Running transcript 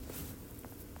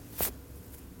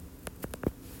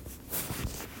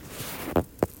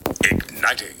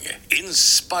igniting,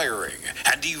 inspiring,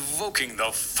 and evoking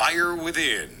the fire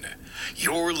within.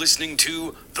 You're listening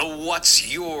to the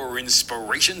What's Your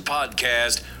Inspiration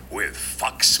podcast with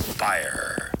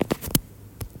Foxfire.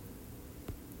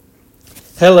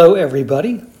 Hello,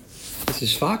 everybody. This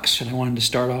is Fox, and I wanted to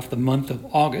start off the month of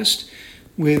August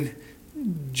with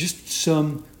just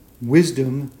some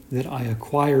wisdom that I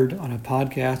acquired on a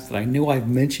podcast that I know I've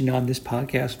mentioned on this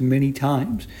podcast many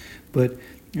times, but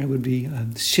it would be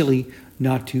silly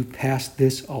not to pass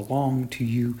this along to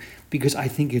you because I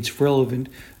think it's relevant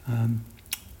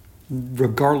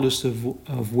regardless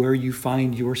of where you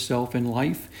find yourself in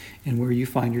life and where you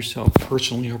find yourself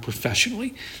personally or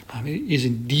professionally. It is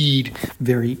indeed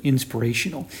very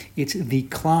inspirational. It's the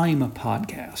Climb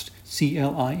podcast,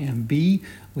 CLIMB,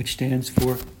 which stands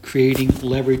for Creating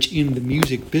Leverage in the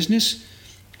Music Business,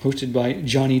 hosted by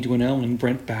Johnny Dwinell and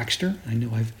Brent Baxter. I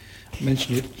know I've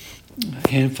mentioned it a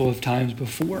handful of times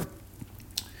before.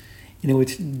 You know,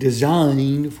 it's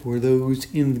designed for those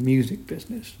in the music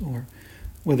business, or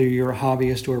whether you're a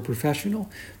hobbyist or a professional.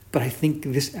 But I think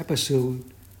this episode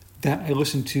that I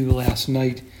listened to last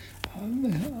night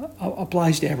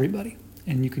applies to everybody,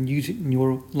 and you can use it in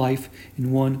your life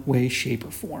in one way, shape,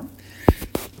 or form.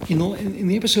 In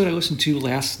the episode I listened to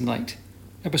last night,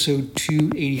 episode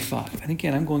 285, and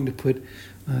again, I'm going to put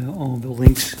all the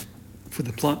links for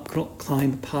the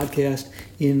Climb podcast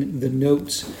in the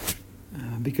notes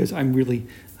because I'm really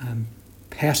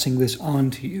passing this on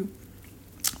to you.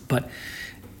 But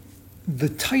the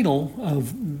title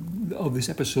of this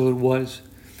episode was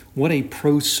What a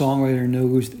Pro Songwriter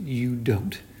Knows That You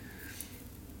Don't.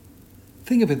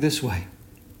 Think of it this way.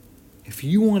 If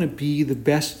you want to be the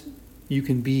best you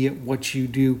can be at what you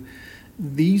do,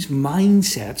 these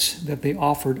mindsets that they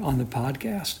offered on the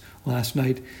podcast last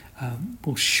night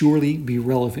will surely be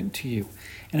relevant to you.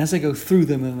 And as I go through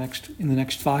them in the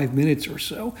next 5 minutes or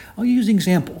so, I'll use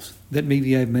examples that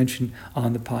maybe I've mentioned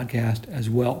on the podcast as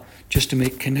well, just to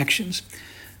make connections.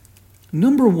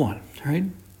 Number one, right?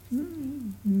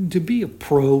 To be a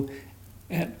pro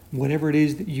at whatever it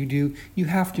is that you do, you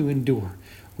have to endure.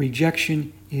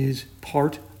 Rejection is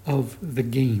part of the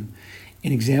game.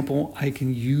 An example I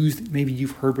can use that maybe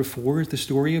you've heard before is the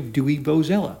story of Dewey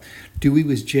Bozella. Dewey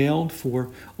was jailed for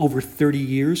over 30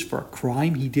 years for a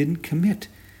crime he didn't commit.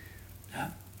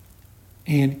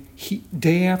 And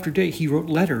day after day, he wrote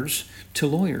letters to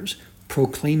lawyers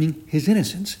proclaiming his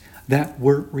innocence that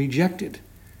were rejected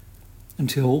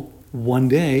until one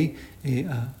day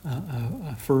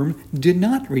a firm did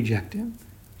not reject him.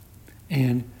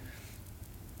 And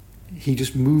he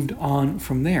just moved on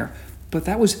from there. But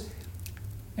that was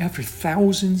after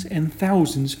thousands and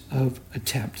thousands of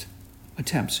attempts.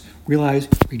 Realize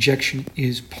rejection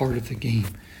is part of the game.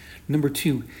 Number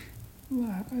two,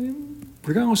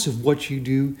 regardless of what you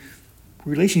do,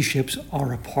 relationships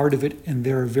are a part of it, and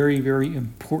they're a very, very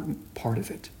important part of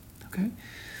it. Okay?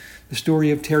 The story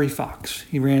of Terry Fox.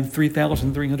 He ran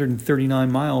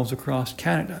 3,339 miles across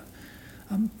Canada,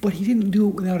 but he didn't do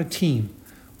it without a team,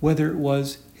 whether it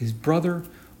was his brother,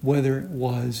 whether it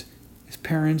was his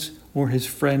parents, or his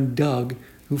friend Doug,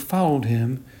 who followed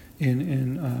him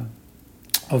in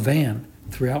a van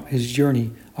throughout his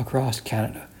journey across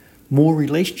Canada. More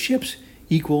relationships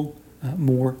equal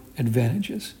more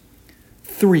advantages.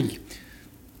 3,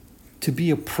 to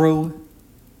be a pro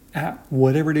at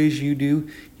whatever it is you do,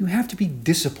 you have to be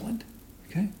disciplined.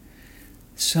 Okay?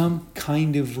 Some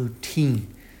kind of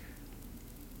routine,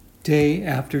 day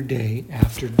after day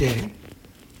after day,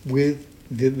 with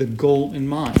the goal in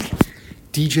mind.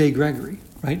 DJ Gregory,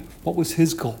 right? What was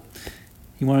his goal?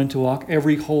 He wanted to walk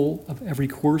every hole of every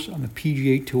course on the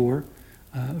PGA Tour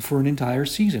for an entire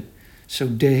season. So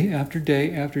day after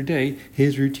day after day,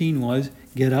 his routine was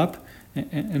get up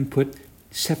and put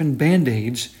 7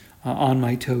 Band-Aids on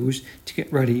my toes to get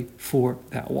ready for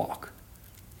that walk.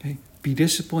 Okay? Be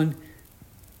disciplined,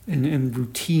 and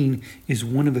routine is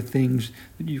one of the things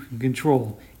that you can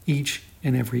control each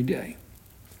and every day.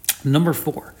 Number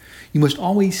 4, you must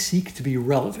always seek to be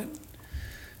relevant.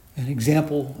 An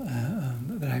example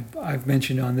that I've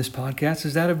mentioned on this podcast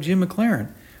is that of Jim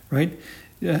McLaren, right?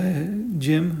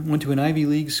 Jim went to an Ivy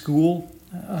League school,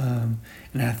 an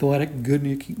athletic,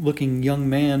 good-looking young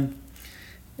man.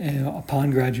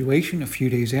 Upon graduation, a few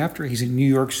days after, he's in New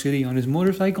York City on his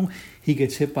motorcycle. He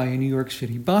gets hit by a New York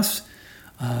City bus.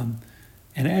 And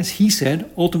as he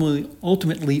said,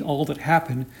 ultimately all that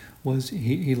happened was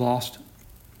he lost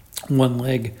one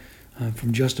leg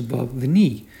from just above the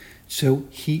knee. So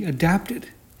he adapted,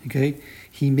 okay?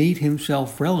 He made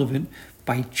himself relevant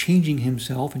by changing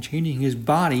himself and changing his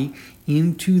body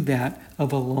into that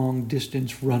of a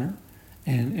long-distance runner,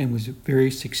 and was very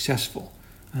successful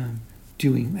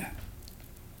doing that.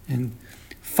 And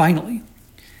finally,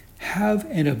 have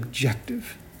an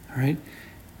objective. All right,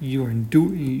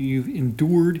 you've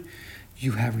endured,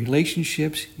 you have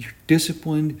relationships, you're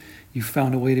disciplined, you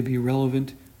found a way to be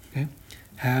relevant. Okay,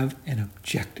 have an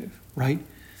objective. Right,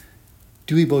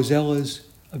 Dewey Bozella's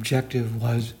objective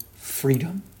was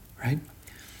freedom. Right,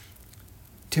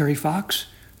 Terry Fox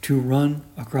to run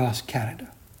across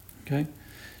Canada. Okay,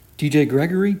 DJ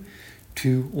Gregory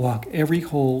to walk every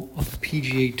hole of the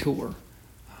PGA Tour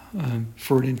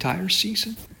for an entire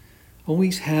season.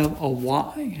 Always have a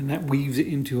why, and that weaves it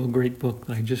into a great book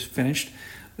that I just finished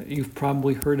that you've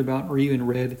probably heard about or even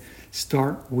read,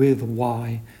 Start With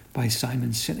Why by Simon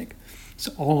Sinek.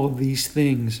 So all of these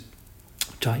things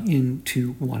tie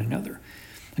into one another.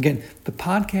 Again, the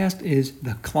podcast is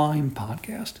the Climb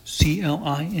Podcast,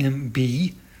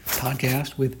 CLIMB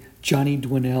podcast with Johnny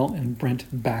Dwinell and Brent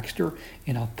Baxter,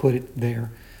 and I'll put it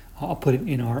there. I'll put it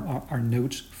in our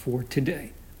notes for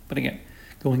today. But again,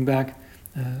 going back,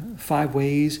 5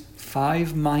 ways, 5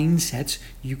 mindsets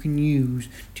you can use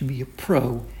to be a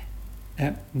pro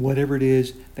at whatever it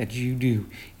is that you do,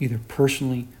 either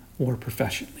personally or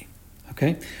professionally.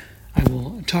 Okay? I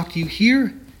will talk to you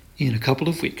here in a couple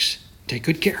of weeks. Take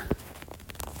good care.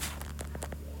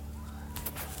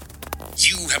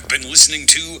 You have been listening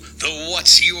to the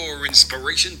What's Your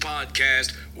Inspiration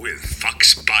podcast with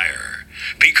Foxpire.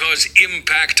 Because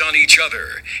impact on each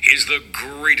other is the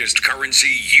greatest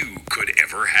currency you could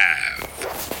ever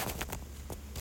have.